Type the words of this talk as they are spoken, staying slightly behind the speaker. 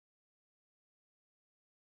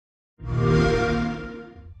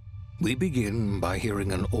We begin by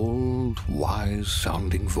hearing an old,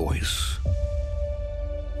 wise-sounding voice.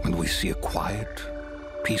 And we see a quiet,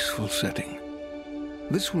 peaceful setting.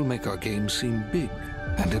 This will make our game seem big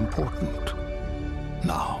and important.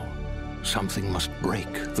 Now, something must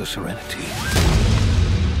break the serenity.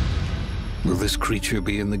 Will this creature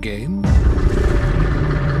be in the game?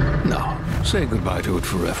 No. Say goodbye to it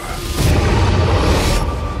forever.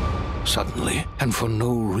 Suddenly, and for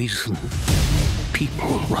no reason,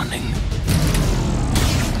 people running.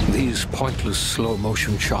 These pointless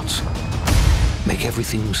slow-motion shots make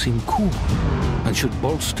everything seem cool and should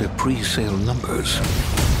bolster pre-sale numbers.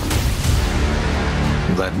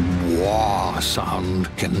 That wah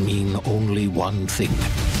sound can mean only one thing.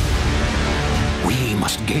 We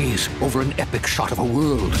must gaze over an epic shot of a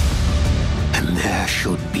world, and there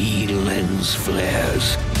should be lens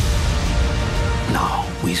flares. Now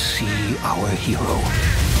we see our hero,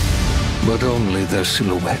 but only their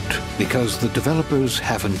silhouette, because the developers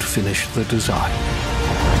haven't finished the design,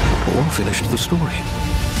 or finished the story,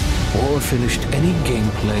 or finished any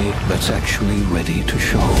gameplay that's actually ready to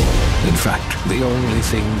show. In fact, the only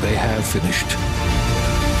thing they have finished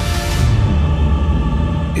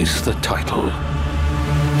is the title.